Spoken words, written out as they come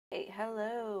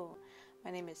Hello, my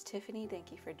name is Tiffany.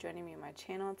 Thank you for joining me on my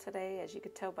channel today. As you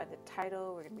could tell by the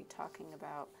title, we're going to be talking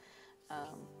about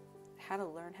how to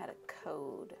learn how to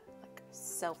code, like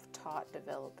self-taught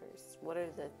developers. What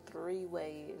are the 3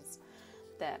 ways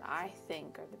that I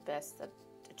think are the best that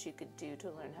you could do to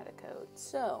learn how to code?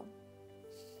 So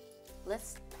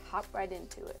let's hop right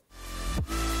into it.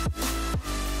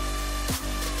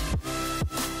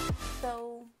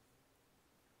 So,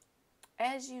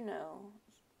 as you know,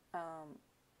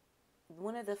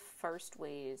 one of the first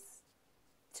ways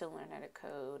to learn how to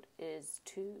code is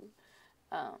to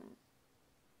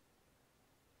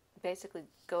basically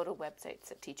go to websites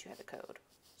that teach you how to code.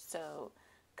 So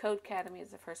Codecademy is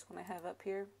the first one I have up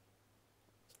here.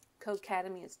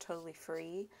 Codecademy is totally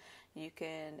free. You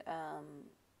can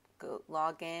go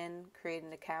log in, create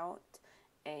an account,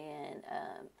 and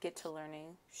get to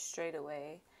learning straight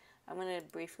away. I'm going to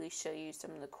briefly show you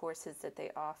some of the courses that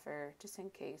they offer, just in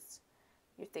case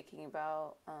you're thinking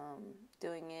about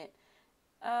doing it.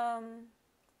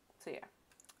 So yeah,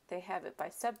 they have it by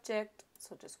subject,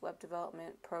 so just web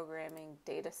development, programming,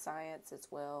 data science as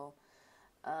well,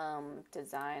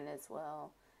 design as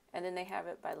well, and then they have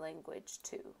it by language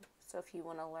too. So if you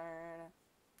want to learn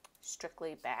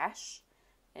strictly Bash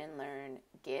and learn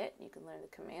Git, you can learn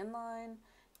the command line.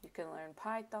 You can learn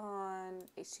Python,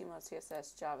 HTML,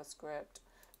 CSS, JavaScript,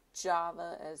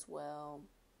 Java as well.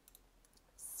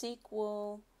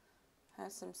 SQL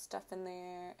has some stuff in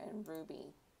there, and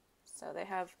Ruby. So they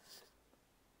have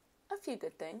a few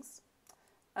good things.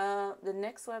 The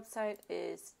next website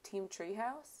is Team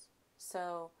Treehouse.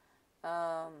 So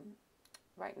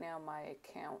right now my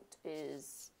account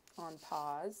is on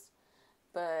pause.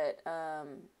 But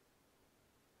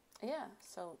yeah,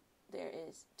 so there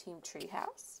is Team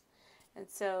Treehouse. And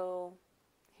so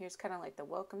here's kind of like the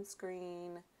welcome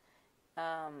screen.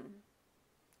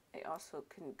 They also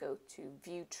can go to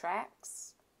view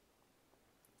tracks,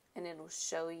 and it'll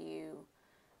show you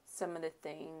some of the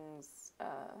things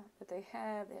that they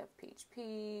have. They have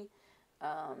PHP,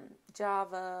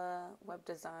 Java, web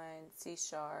design, C#,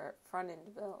 front-end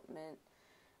development,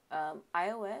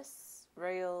 iOS,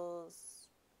 Rails,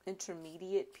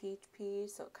 intermediate PHP,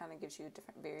 so it kind of gives you a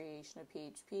different variation of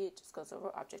PHP. It just goes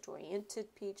over object-oriented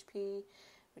PHP,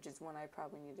 which is one I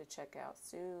probably need to check out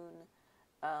soon.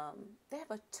 They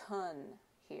have a ton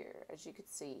here, as you can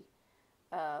see.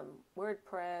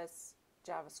 WordPress,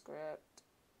 JavaScript,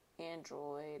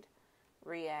 Android,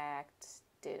 React,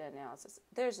 data analysis.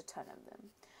 There's a ton of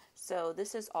them. So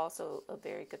this is also a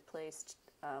very good place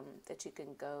that you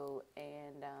can go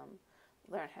and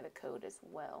learn how to code as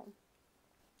well.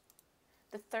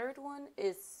 The third one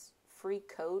is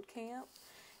FreeCodeCamp.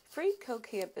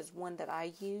 FreeCodeCamp is one that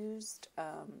I used,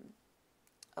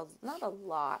 not a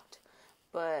lot,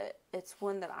 but it's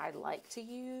one that I like to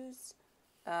use,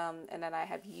 and that I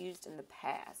have used in the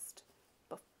past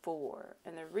before.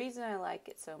 And the reason I like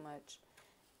it so much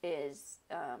is,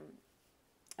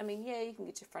 I mean, yeah, you can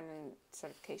get your front-end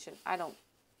certification. I don't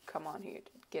come on here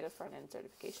to get a front-end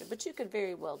certification, but you could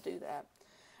very well do that.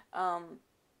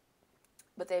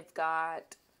 But they've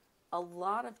got a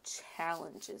lot of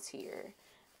challenges here.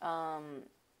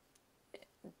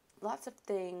 Lots of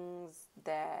things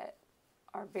that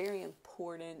are very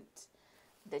important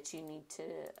that you need to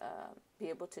be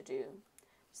able to do.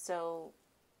 So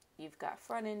you've got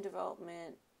front-end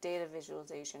development, data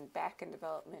visualization, back-end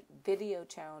development, video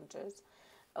challenges,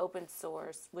 open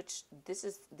source, which this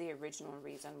is the original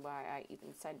reason why I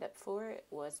even signed up for it,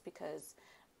 was because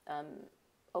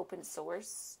open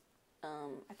source,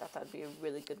 I thought that would be a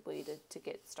really good way to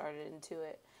get started into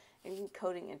it. And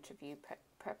coding interview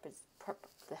prep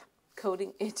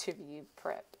coding interview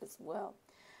prep as well.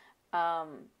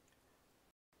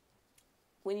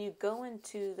 When you go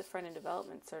into the front-end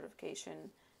development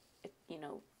certification,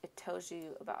 it tells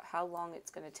you about how long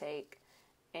it's going to take.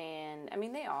 And I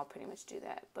mean, they all pretty much do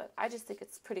that, but I just think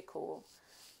it's pretty cool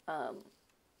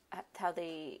how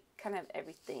they kind of have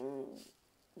everything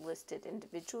listed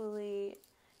individually,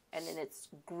 and then it's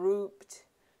grouped.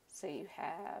 So you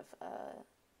have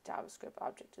JavaScript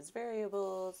object as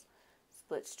variables,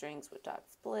 split strings with dot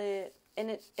split, and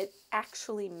it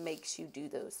actually makes you do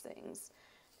those things.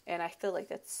 And I feel like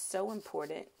that's so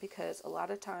important, because a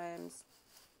lot of times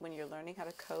when you're learning how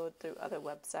to code through other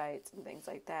websites and things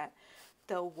like that,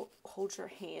 they'll hold your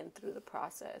hand through the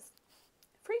process.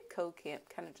 FreeCodeCamp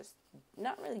kind of just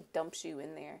not really dumps you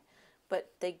in there,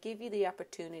 but they give you the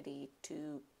opportunity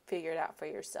to figure it out for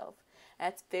yourself.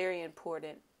 That's very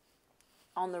important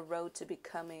on the road to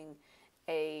becoming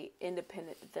a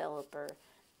independent developer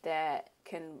that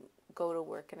can go to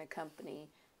work in a company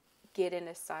get an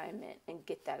assignment and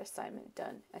get that assignment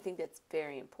done. I think that's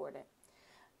very important.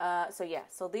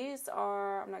 So these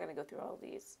are, I'm not going to go through all of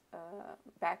these.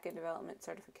 Backend development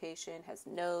certification has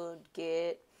Node,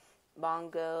 Git,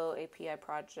 Mongo, API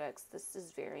projects. This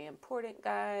is very important,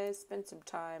 guys. Spend some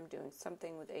time doing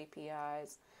something with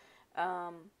APIs.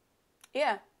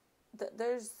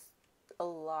 There's a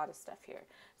lot of stuff here.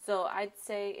 So I'd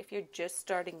say if you're just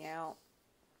starting out,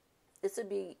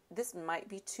 this might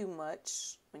be too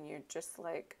much when you're just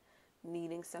like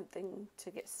needing something to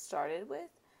get started with.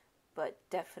 But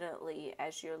definitely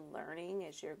as you're learning,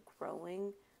 as you're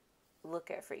growing,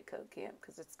 look at FreeCodeCamp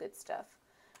because it's good stuff.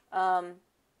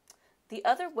 The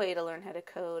other way to learn how to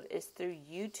code is through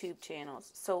YouTube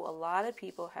channels. So a lot of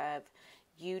people have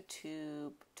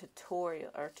YouTube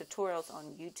tutorials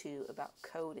on YouTube about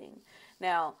coding.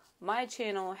 Now, my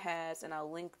channel has, and I'll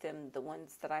link them, the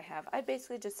ones that I have. I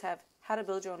basically just have how to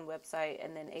build your own website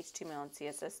and then HTML and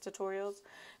CSS tutorials.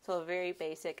 So very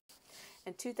basic.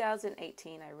 In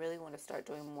 2018, I really want to start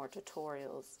doing more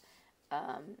tutorials.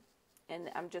 And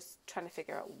I'm just trying to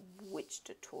figure out which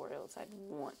tutorials I'd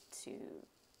want to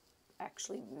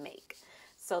actually make.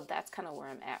 So that's kind of where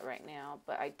I'm at right now.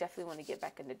 But I definitely want to get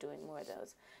back into doing more of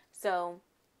those. So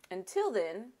until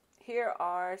then, here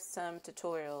are some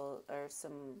tutorials or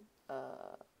some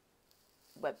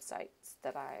websites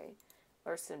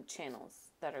or some channels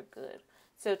that are good.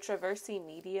 So Traversy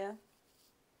Media,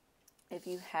 if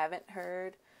you haven't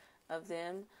heard of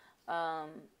them,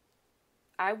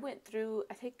 I went through,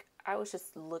 I think I was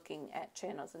just looking at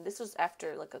channels, and this was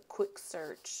after like a quick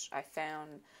search. I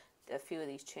found a few of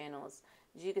these channels.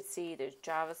 As you can see, there's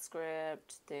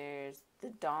JavaScript, there's the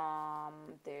DOM,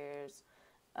 there's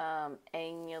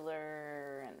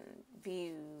Angular and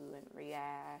Vue and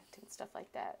React and stuff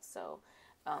like that. So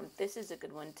this is a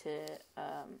good one to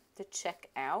check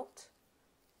out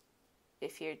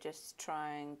if you're just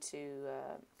trying to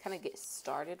kind of get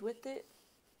started with it.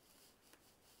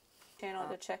 Channel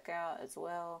to check out as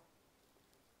well.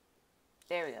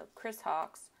 There we go. Chris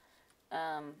Hawks.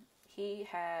 He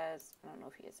has, I don't know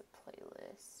if he has a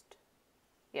playlist.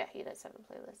 Yeah, he does have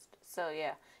a playlist. So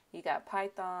yeah, you got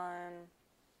Python,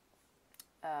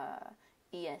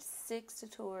 ES6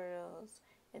 tutorials,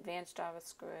 advanced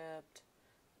JavaScript,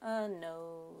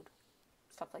 Node,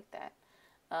 stuff like that.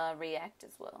 React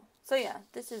as well. So yeah,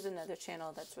 this is another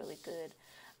channel that's really good.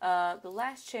 The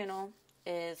last channel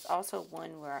is also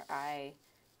one where I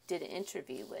did an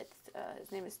interview with.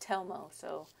 His name is Telmo.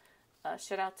 So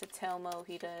shout out to Telmo.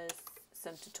 He does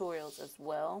some tutorials as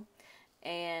well.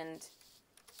 And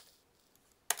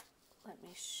let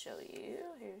me show you.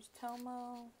 Here's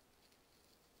Telmo.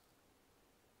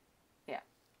 Yeah.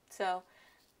 So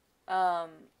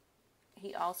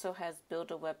he also has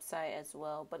built a website as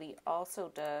well, but he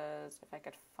also does, if I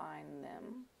could find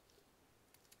them,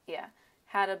 yeah,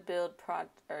 how to build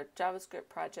JavaScript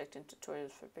project and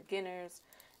tutorials for beginners.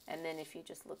 And then if you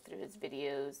just look through his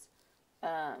videos,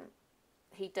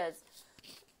 he does.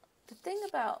 The thing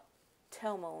about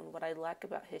Telmo and what I like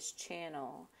about his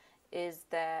channel is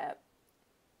that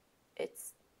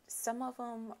some of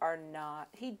them are not,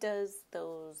 he does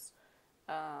those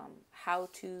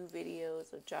how-to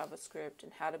videos of JavaScript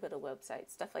and how to build a website,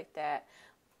 stuff like that.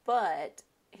 But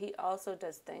he also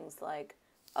does things like,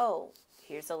 oh,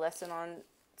 here's a lesson on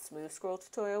smooth scroll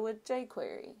tutorial with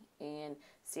jQuery and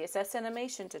CSS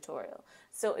animation tutorial.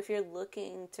 So if you're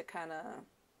looking to kind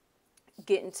of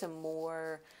get into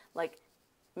more, like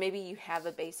maybe you have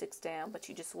the basics down, but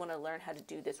you just want to learn how to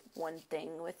do this one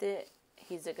thing with it,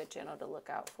 he's a good channel to look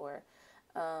out for.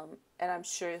 And I'm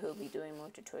sure he'll be doing more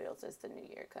tutorials as the new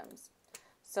year comes.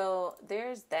 So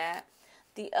there's that.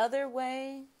 The other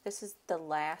way, this is the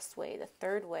last way, the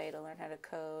third way to learn how to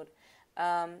code,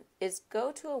 is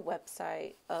go to a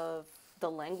website of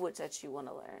the language that you want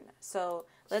to learn. So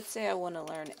let's say I want to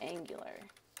learn Angular.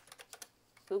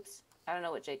 Oops, I don't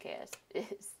know what JKS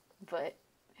is, but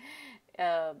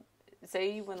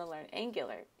say you want to learn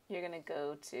Angular. You're going to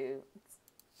go to, it's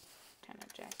kind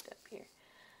of jacked up here.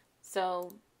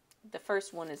 So the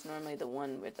first one is normally the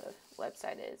one where the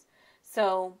website is.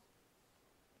 So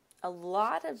a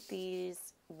lot of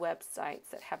these websites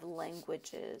that have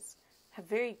languages have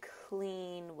very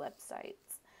clean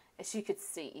websites. As you could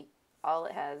see, all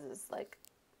it has is like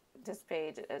this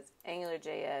page as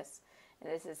AngularJS,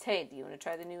 and it says, hey, do you want to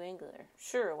try the new Angular?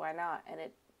 Sure, why not? And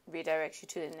it redirects you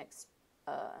to the next,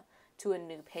 to a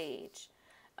new page.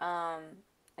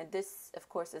 And this, of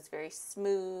course, is very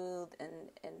smooth and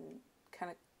kind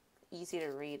of easy to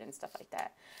read and stuff like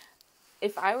that.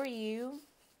 If I were you,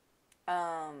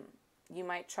 you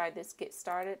might try this Get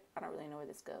Started. I don't really know where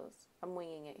this goes. I'm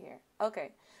winging it here.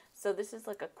 Okay, so this is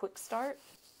like a quick start.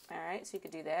 All right, so you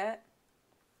could do that.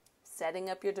 Setting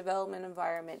up your development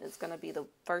environment is going to be the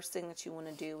first thing that you want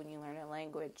to do when you learn a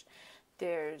language.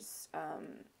 There's,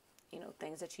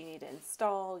 things that you need to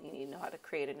install. You need to know how to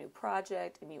create a new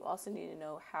project, and you also need to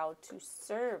know how to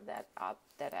serve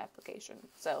that application.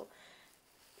 So,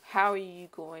 how are you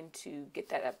going to get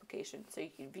that application so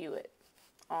you can view it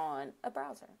on a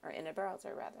browser, or in a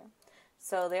browser rather?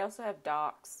 So they also have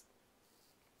docs.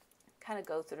 Kind of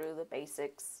go through the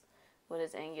basics. What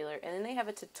is Angular? And then they have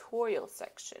a tutorial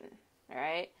section, all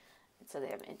right? And so they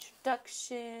have an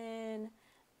introduction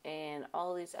and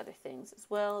all these other things as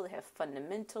well. They have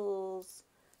fundamentals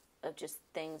of just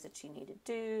things that you need to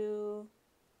do,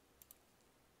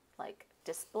 like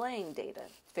displaying data.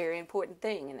 Very important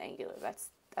thing in Angular.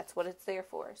 That's what it's there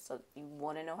for. So you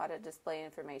want to know how to display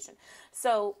information.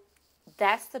 So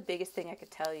that's the biggest thing I could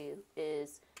tell you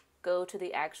is go to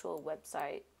the actual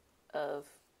website of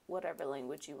whatever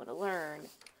language you want to learn.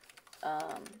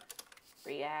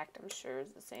 React, I'm sure,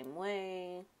 is the same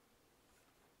way.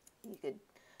 You could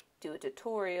do a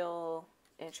tutorial,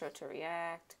 intro to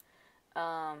React,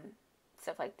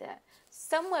 stuff like that.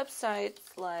 Some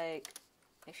websites, like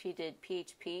if you did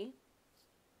PHP,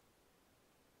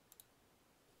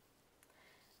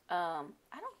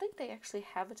 I don't think they actually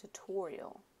have a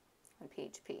tutorial on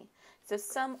PHP. So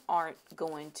some aren't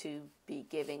going to be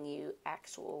giving you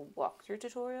actual walkthrough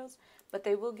tutorials, but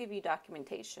they will give you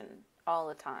documentation all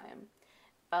the time.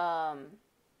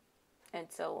 And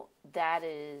so that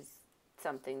is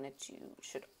something that you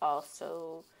should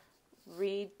also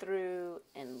read through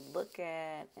and look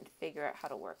at and figure out how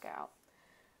to work out.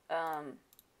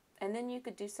 And then you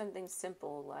could do something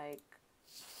simple like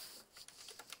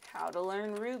how to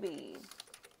learn Ruby.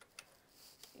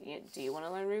 Do you want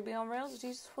to learn Ruby on Rails, or do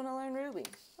you just want to learn Ruby?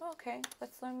 Okay,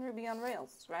 let's learn Ruby on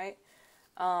Rails, right?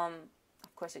 Of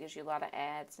course, it gives you a lot of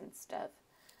ads and stuff,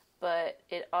 but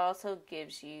it also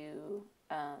gives you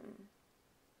kind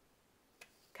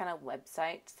of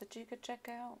websites that you could check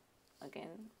out.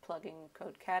 Again, plugging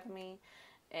Codecademy,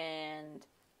 and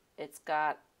it's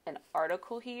got an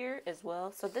article here as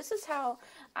well. So this is how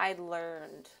I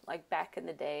learned, like back in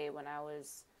the day when I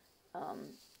was,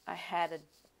 I had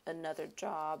another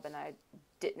job, and I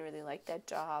didn't really like that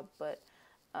job, but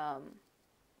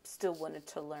still wanted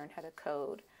to learn how to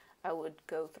code. I would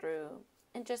go through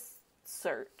and just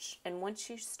search, and once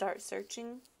you start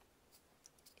searching,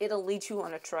 it'll lead you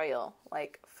on a trail,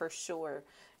 like for sure.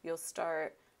 You'll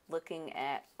start looking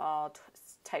at all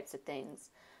types of things.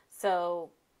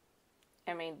 So,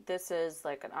 I mean, this is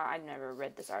like I never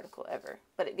read this article ever,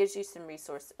 but it gives you some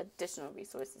additional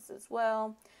resources as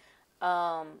well.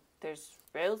 There's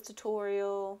Rails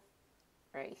tutorial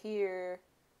right here.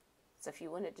 So if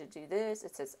you wanted to do this,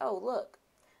 it says, oh, look,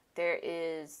 there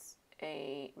is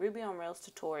a Ruby on Rails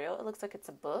tutorial. It looks like it's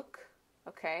a book.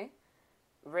 Okay.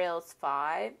 Rails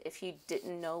 5. If you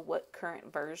didn't know what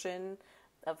current version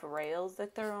of Rails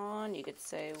that they're on, you could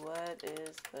say, what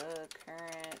is the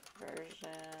current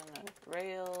version of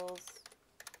Rails?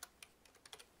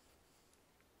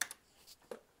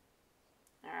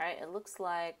 Alright, it looks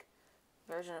like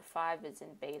version of 5 is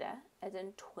in beta, as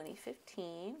in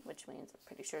 2015, which means I'm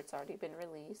pretty sure it's already been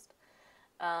released.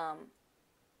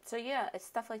 So yeah, it's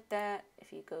stuff like that.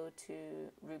 If you go to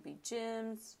Ruby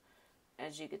Gems,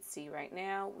 as you can see right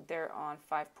now, they're on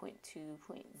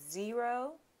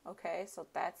 5.2.0. Okay, so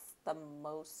that's the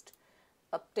most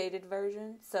updated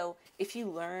version. So if you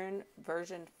learn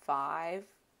version 5,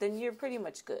 then you're pretty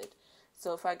much good.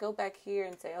 So if I go back here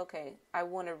and say, okay, I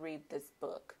want to read this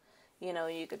book,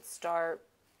 you could start.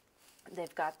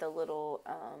 They've got the little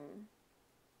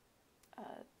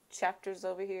chapters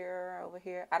over here.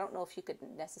 I don't know if you could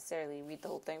necessarily read the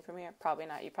whole thing from here. Probably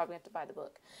not. You probably have to buy the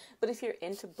book. But if you're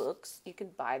into books, you can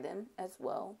buy them as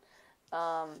well.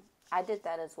 I did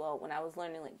that as well when I was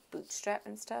learning like Bootstrap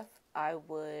and stuff. I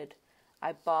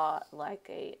bought like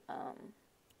a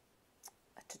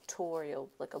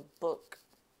tutorial, like a book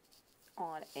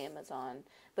on Amazon,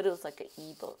 but it was like an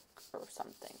ebook or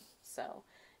something. So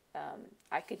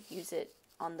I could use it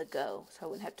on the go, so I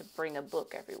wouldn't have to bring a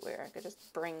book everywhere. I could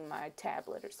just bring my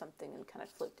tablet or something and kind of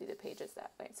flip through the pages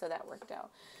that way. So that worked out.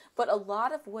 But a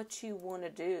lot of what you want to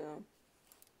do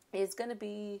is going to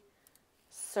be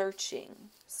searching.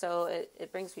 So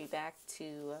it brings me back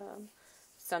to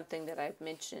something that I've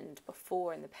mentioned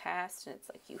before in the past, and it's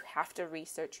like you have to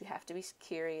research, you have to be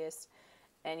curious,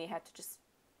 and you have to just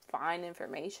find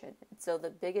information. And so the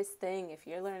biggest thing, if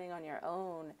you're learning on your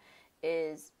own,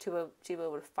 is to be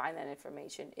able to find that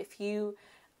information. If you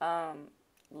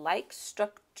like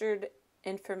structured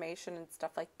information and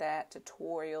stuff like that,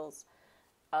 tutorials,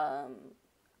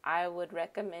 I would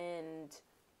recommend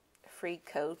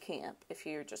FreeCodeCamp if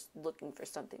you're just looking for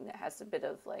something that has a bit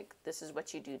of like, this is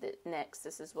what you do next,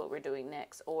 this is what we're doing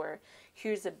next, or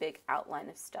here's a big outline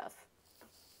of stuff.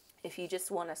 If you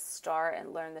just want to start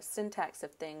and learn the syntax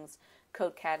of things,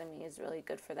 Codecademy is really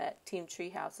good for that. Team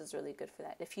Treehouse is really good for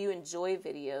that. If you enjoy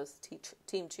videos,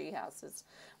 Team Treehouse is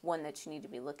one that you need to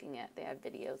be looking at. They have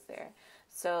videos there.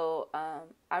 So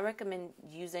I recommend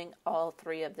using all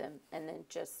three of them and then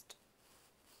just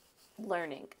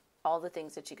learning all the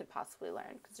things that you could possibly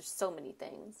learn, because there's so many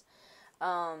things.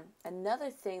 Another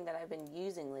thing that I've been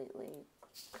using lately,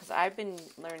 because I've been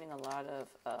learning a lot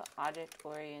of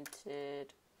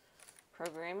object-oriented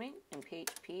programming in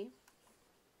PHP.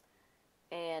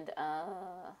 And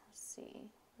let's see,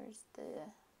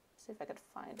 see if I could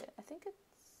find it. I think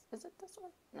is it this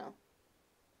one? No.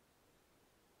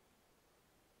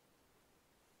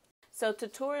 So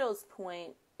tutorials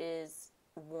point is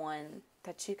one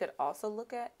that you could also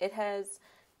look at. It has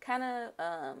kind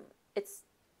of, it's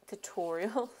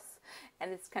tutorials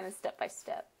and it's kind of step by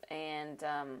step. And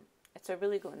it's a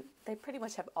really good one. They pretty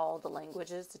much have all the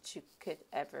languages that you could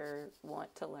ever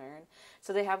want to learn.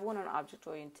 So they have one on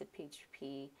object-oriented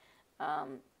PHP,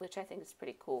 which I think is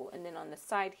pretty cool. And then on the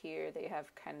side here, they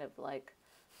have kind of like,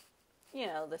 you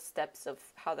know, the steps of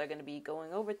how they're going to be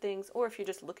going over things. Or if you're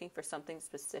just looking for something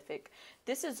specific,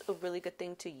 this is a really good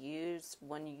thing to use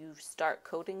when you start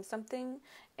coding something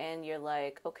and you're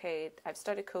like, okay, I've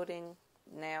started coding,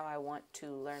 now I want to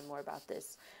learn more about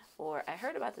this. Or I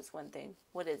heard about this one thing,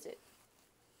 what is it?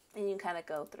 And you can kind of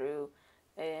go through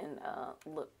and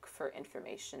look for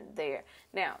information there.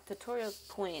 Now, Tutorials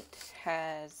Point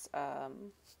has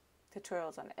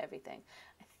tutorials on everything.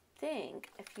 I think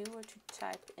if you were to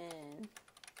type in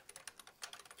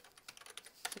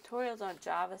tutorials on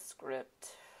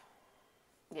JavaScript,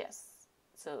 yes,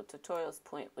 so Tutorials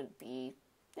Point would be,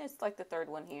 it's like the third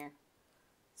one here.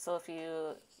 So if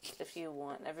you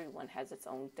want, everyone has its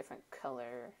own different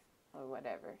color or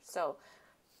whatever. So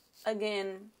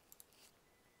again,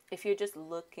 if you're just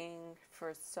looking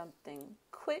for something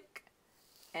quick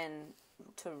and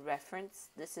to reference,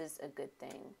 this is a good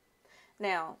thing.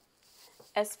 Now,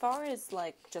 as far as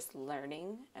like just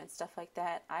learning and stuff like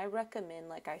that, I recommend,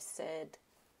 like I said,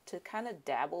 to kind of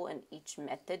dabble in each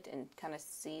method and kind of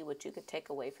see what you could take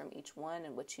away from each one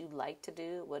and what you like to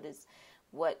do,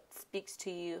 what speaks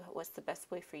to you, what's the best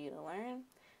way for you to learn.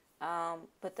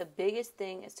 But the biggest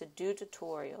thing is to do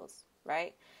tutorials,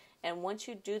 right? And once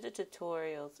you do the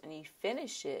tutorials and you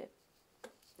finish it,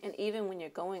 and even when you're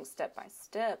going step by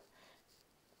step,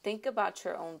 think about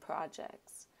your own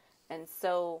projects. And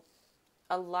so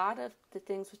a lot of the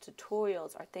things with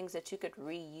tutorials are things that you could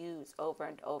reuse over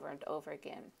and over and over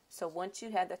again. So once you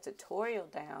have that tutorial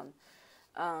down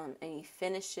and you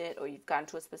finish it, or you've gotten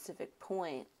to a specific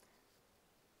point,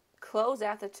 close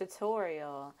out the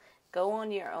tutorial, go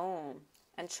on your own,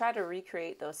 and try to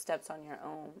recreate those steps on your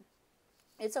own.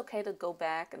 It's okay to go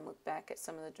back and look back at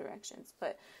some of the directions,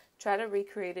 but try to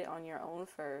recreate it on your own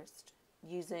first,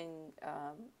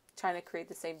 trying to create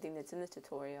the same thing that's in the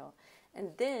tutorial, and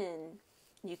then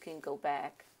you can go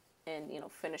back and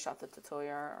finish off the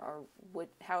tutorial or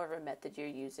however method you're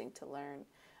using to learn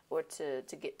or to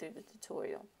get through the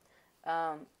tutorial.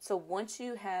 So once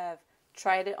you have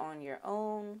tried it on your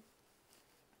own,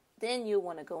 then you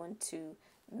want to go into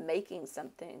making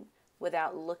something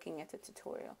without looking at the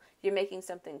tutorial. You're making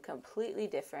something completely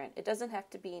different. It doesn't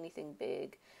have to be anything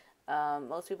big.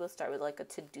 Most people start with like a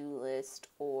to-do list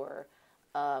or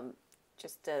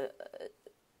just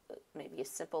maybe a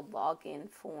simple login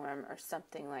form or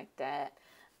something like that,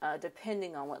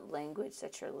 depending on what language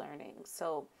that you're learning.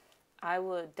 So I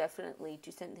would definitely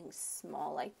do something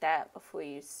small like that before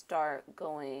you start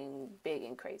going big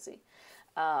and crazy.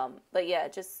 But yeah,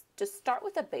 just start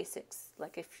with the basics.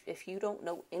 Like if you don't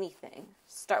know anything,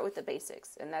 start with the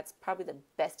basics. And that's probably the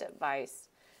best advice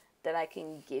that I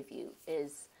can give you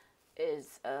is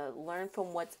learn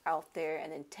from what's out there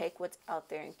and then take what's out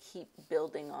there and keep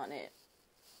building on it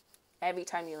every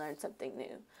time you learn something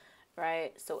new,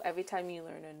 right? So every time you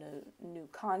learn a new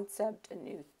concept, a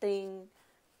new thing,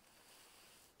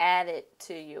 add it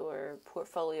to your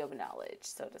portfolio of knowledge,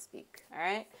 so to speak, all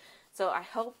right? So I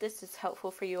hope this is helpful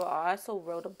for you. I also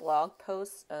wrote a blog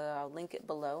post. I'll link it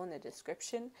below in the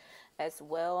description as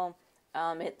well.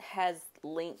 It has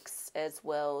links as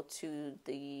well to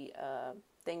the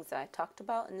things that I talked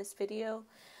about in this video.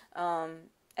 And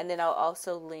then I'll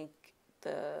also link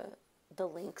the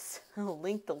links. I'll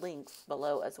link the links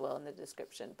below as well in the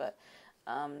description. But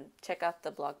check out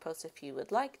the blog post if you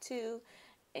would like to.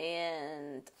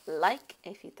 and like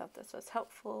if you thought this was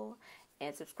helpful,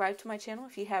 and subscribe to my channel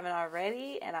if you haven't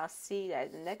already, and I'll see you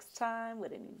guys next time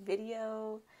with a new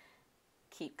video.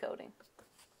 Keep coding.